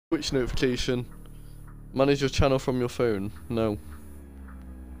Twitch notification. Manage your channel from your phone. No.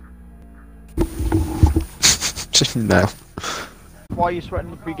 No. Why are you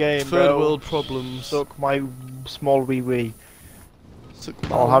sweating the pre-game, Third bro? world problems. Suck my small wee wee. Suck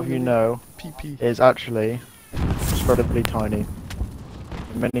my I'll have you know, PP. it's actually incredibly tiny.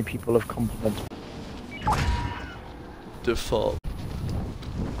 Many people have complimented. Default.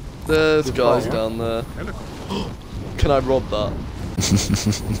 There's guys down there. Can I rob that?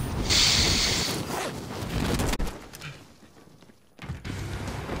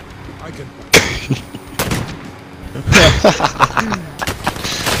 I can.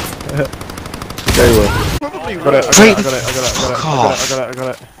 Very well. I got it, I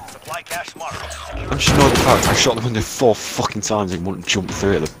got it. I'm just not the fact I shot the window 4 fucking times and wouldn't jump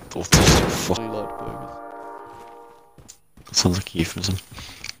through it. The autistic fuck. I like burgers. Sounds like a euphemism.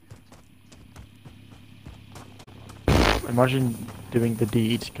 Imagine doing the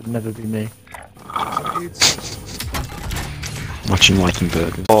deed, could never be me. Watching liking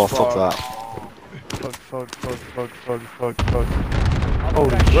burgers. Oh, fuck that. Fuck. Holy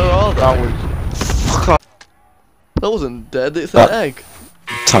shit. Where are they? That was Fuck off. That wasn't dead, it's an egg.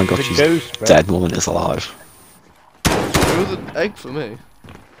 Time got the she's ghost, bro. dead more than it's alive. It was an egg for me.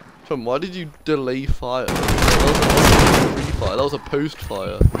 Tom, why did you delay fire? That wasn't pre-fire, that was a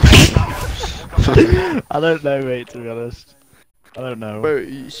post-fire. I don't know, mate, to be honest. I don't know. Bro,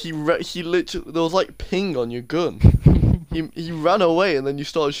 he literally, there was like ping on your gun. he ran away and then you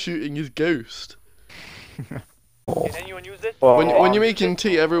started shooting his ghost. Can anyone use this? When you're making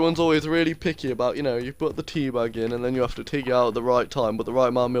tea, everyone's always really picky about, you know, you put the tea bag in and then you have to take it out at the right time, but the right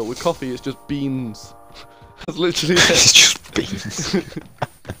amount of milk. With coffee, it's just beans. That's literally it. It's just beans.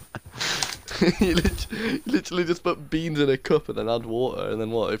 you literally just put beans in a cup and then add water, and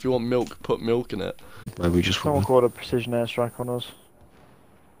then what? If you want milk, put milk in it. Where we just Someone called a precision airstrike on us.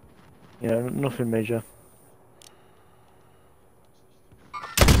 Yeah, nothing major.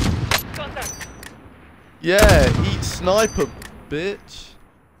 Yeah, eat sniper, bitch.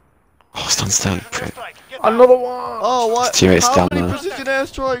 Oh, stand still, you prick. Another one! Oh, what? Teammates How down many there. precision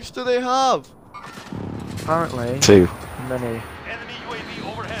airstrikes do they have? Apparently, 2. many. Enemy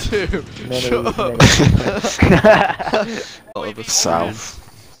UAV overhead. Two. Many, Shut up. many. Oh, the South.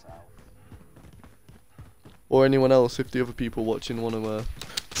 Or anyone else if the other people watching want to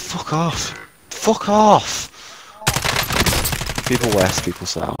Fuck off. Fuck off. People west, people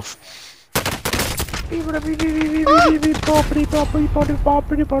south.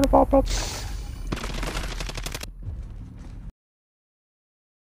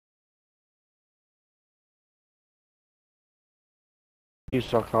 You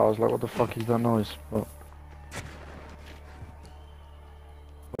suck, I was like, what the fuck is that noise? But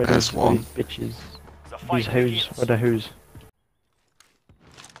where There's these one. bitches? The fight These who's? begins. Where the who's?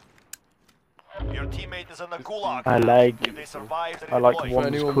 Your teammate is in the gulag. I like. If they survive, they I like deploy. For One's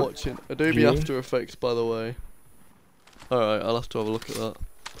anyone cooked. watching, Adobe Yeah. After Effects, by the way. Alright, I'll have to have a look at that.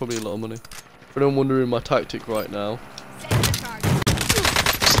 Probably a lot of money. For anyone wondering my tactic right now.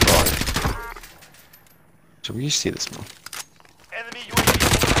 So we used to see this more. Enemy UAV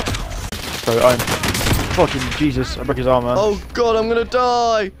overhead. So I'm fucking Jesus. I broke his arm, man. Oh god, I'm gonna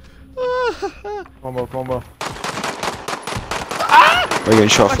die! One more. Where are you getting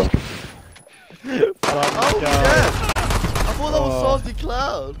shot from? Oh yeah! I thought that was Oh. Saucy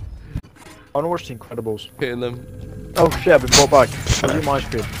Cloud! I wanna watch The Incredibles. Hitting them. Oh shit, I've been brought back. I'll do my ice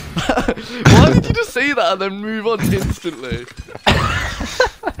cream. Why did you just say that and then move on instantly?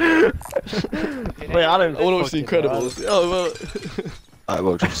 Wait, I don't. I wanna watch The Incredibles. Oh well. I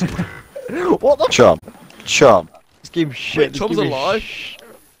will just. What the? Chom. This game's shit. Wait, This Chom's game is alive?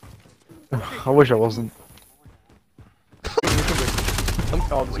 I wish I wasn't.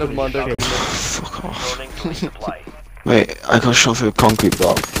 Never mind, don't get me. Fuck off. Running to resupply. Wait, I got shot through a concrete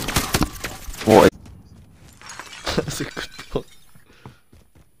block. What? That's a good point.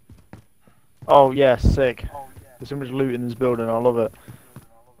 Oh yeah, sick. There's so much loot in this building. I love it.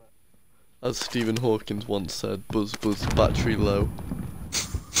 As Stephen Hawkins once said, buzz buzz, battery low.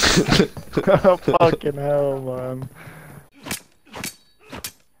 Fucking hell, man.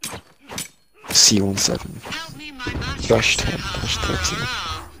 C17. Dash 10. Dash 13.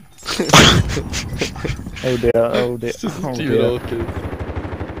 Oh dear. Oh dear. It's just Oh Stephen dear.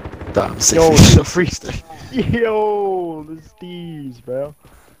 Hawkins. Damn, sick. Yo, the freestyle. Yo, the Steves, bro.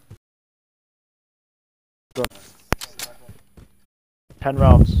 10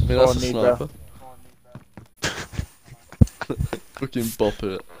 rounds. I mean, That's all that's I a need, bro. sniper. Fucking bop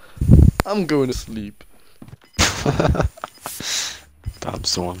it. I'm going to sleep. Damn,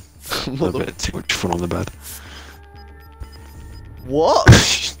 someone. A What the bit too much fun on the bed.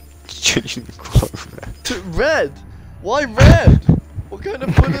 What? changing the colour. To red? Why red? What kind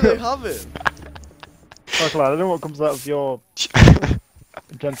of fun are they having? Like, I don't know what comes out of your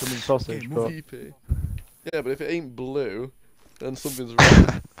gentleman's sausage, but PP. Yeah, but if it ain't blue, then something's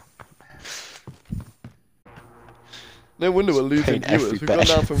wrong. No wonder we're losing Paint viewers. every We've gone bed.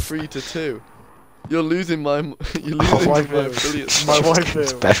 down from 3 to 2. You're losing my you're Oh, losing my my God. affiliates. My wife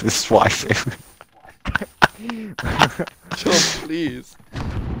It's too. better with wife. John, please.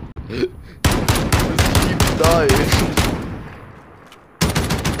 Just keep dying.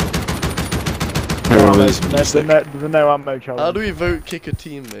 There's no ammo challenge. How do we vote kick a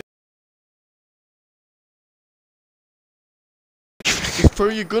teammate? Just throw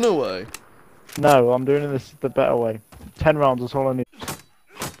your gun away. No, I'm doing this the better way. 10 rounds, that's all I need.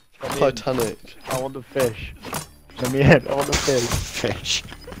 Let me in. Titanic. I want the fish. Let me in, I want the fish. Fish.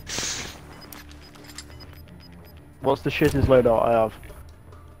 What's the shittest loadout I have?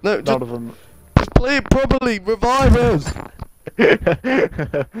 No, None just of them. play it properly. Revive us.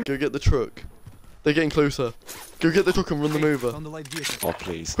 Go get the truck. They're getting closer. Go get the truck and run them over. Oh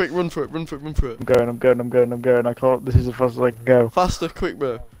please. Quick, run for it, run for it, run for it. I'm going. I can't. This is the fastest I can go. Faster, quick,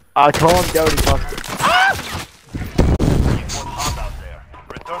 bro. I can't go any faster. It's hot out there.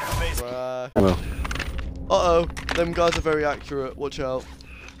 Return to base. Well, Uh-oh, them guys are very accurate. Watch out.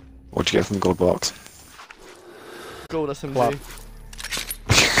 what'd you get from the gold box? Gold SMG. Clap.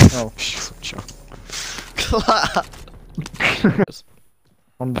 Oh. Shut up. Clap.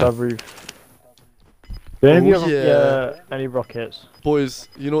 On the roof. Do any of you yeah. have any rockets? Boys,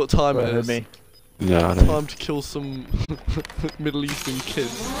 you know what time Right, it hit is? me. No, I don't. Time to kill some Middle Eastern kids.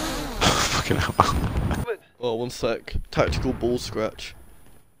 Fucking hell. Oh, one sec. Tactical ball scratch.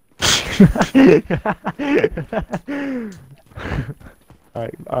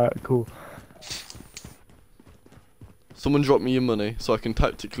 Alright, cool. Someone drop me your money so I can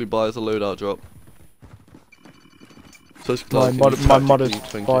tactically buy as a loadout drop. So it's My like, mod is tactically,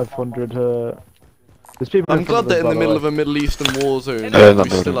 thank you. 500, there's people I'm glad that in the middle of a Middle Eastern war zone, not we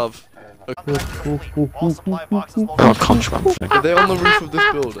building. still have... All supply boxes Oh, located. contraband thing. Are they on the roof of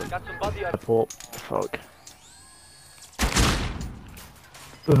this building? airport. Fuck.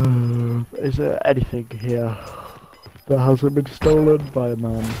 Is there anything here that hasn't been stolen by a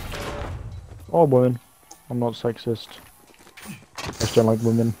man or woman? I'm not sexist. I just don't like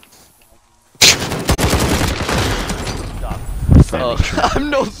women. Oh, I'm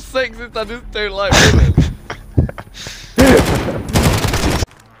not sexist, I just don't like women.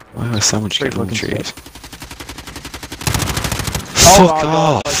 Why am I sandwich Pretty getting on the fucking trees? Oh Fuck my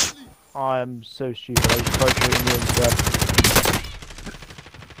God, off! I am so stupid. I just tried shooting you instead.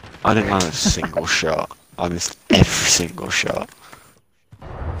 I didn't land a single shot. I missed every single shot.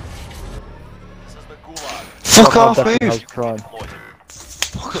 This is the Gulag. Fuck Oh, off, definitely has move! crime.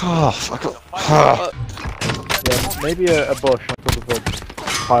 Fuck off! I got. Yeah, maybe a bush on top of the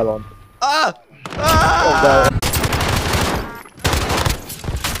pylon. Ah! Oh, there.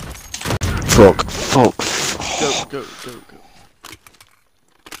 Fuck! Fuck! Go.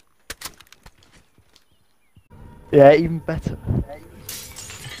 Yeah, even better.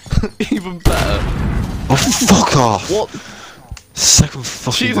 Even better. Oh, fuck off! What? Second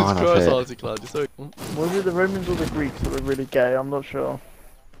fucking Jesus line I've Christ, hit. Artie Cloud, you're so... Was it the Romans or the Greeks that were really gay? I'm not sure.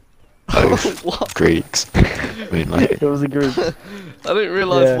 Both What? Greeks. I mean, like, It was the Greeks. I didn't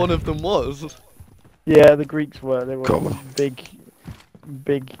realise Yeah. one of them was. Yeah, the Greeks were. They were Go on. big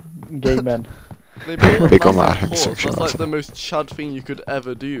gay men. They built a Big on massive that horse. homosexual That's like the accent. most Chad thing you could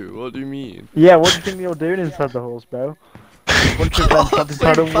ever do. What do you mean? Yeah, what do you think you're doing inside the horse, bro? Bunch of men God,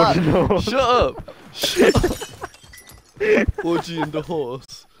 inside so a wooden bad. horse. Shut up! Shut up! Orgy in the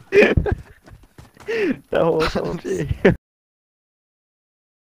horse. The horse orgy.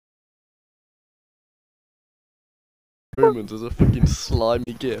 Romans as a fucking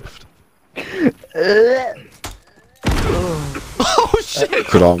slimy gift. Oh shit!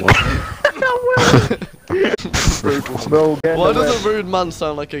 good armor. Bro, get Why in the does a way. road man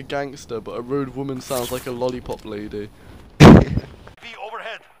sound like a gangster, but a road woman sounds like a lollipop lady? Be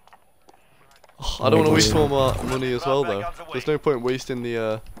overhead. I don't want to waste all my money as well though. There's no point wasting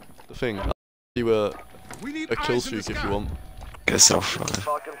the thing. I'll give you a kill streak if you want. Get yourself right.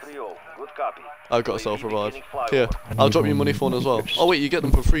 Falcon 3-0. Good copy. I've got a self-revive. Here, I'll drop you money for one as well. Oh wait, you get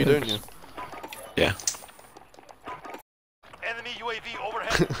them for free, don't you? Yeah. Enemy UAV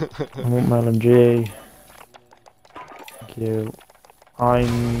overhead. I want my LMG. Thank you.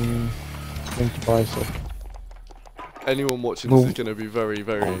 I'm going to buy some. Anyone watching this is going to be very,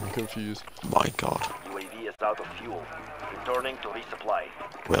 very confused. My god. UAV is out of fuel. Returning to resupply.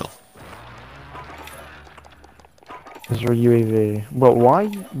 Will. Is there a UAV? Well, why?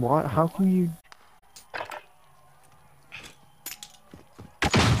 Why? How can you?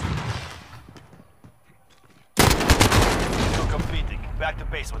 You're competing. Back to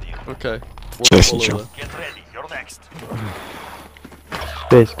base with you. Okay. Jason, Follower. Joe. Get ready. You're next.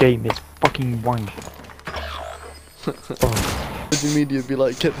 This game is fucking wank. Oh, Would you mean you'd be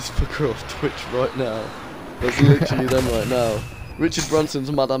like, get this fucker off Twitch right now? That's literally them right now. Richard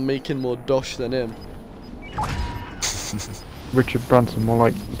Branson's mad I'm making more dosh than him. Richard Branson, more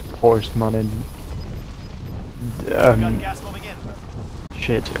like the poorest man in. Got gas moving in.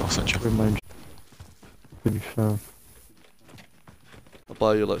 Shit. I'll send you. Remind. To be fair. I'll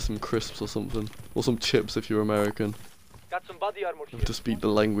buy you like some crisps or something. Or some chips if you're American. Got some body armor here. To speak the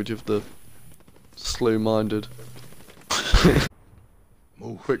language of the slow-minded.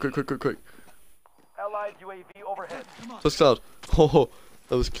 Move. Quick. Allied UAV overhead. Let's go. Oh,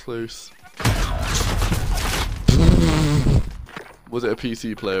 that was close. Was it a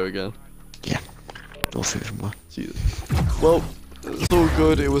PC player again? Yeah. All three of them were. Jesus. Well, it's all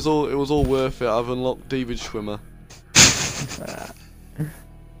good. It was all worth it. I've unlocked David Schwimmer.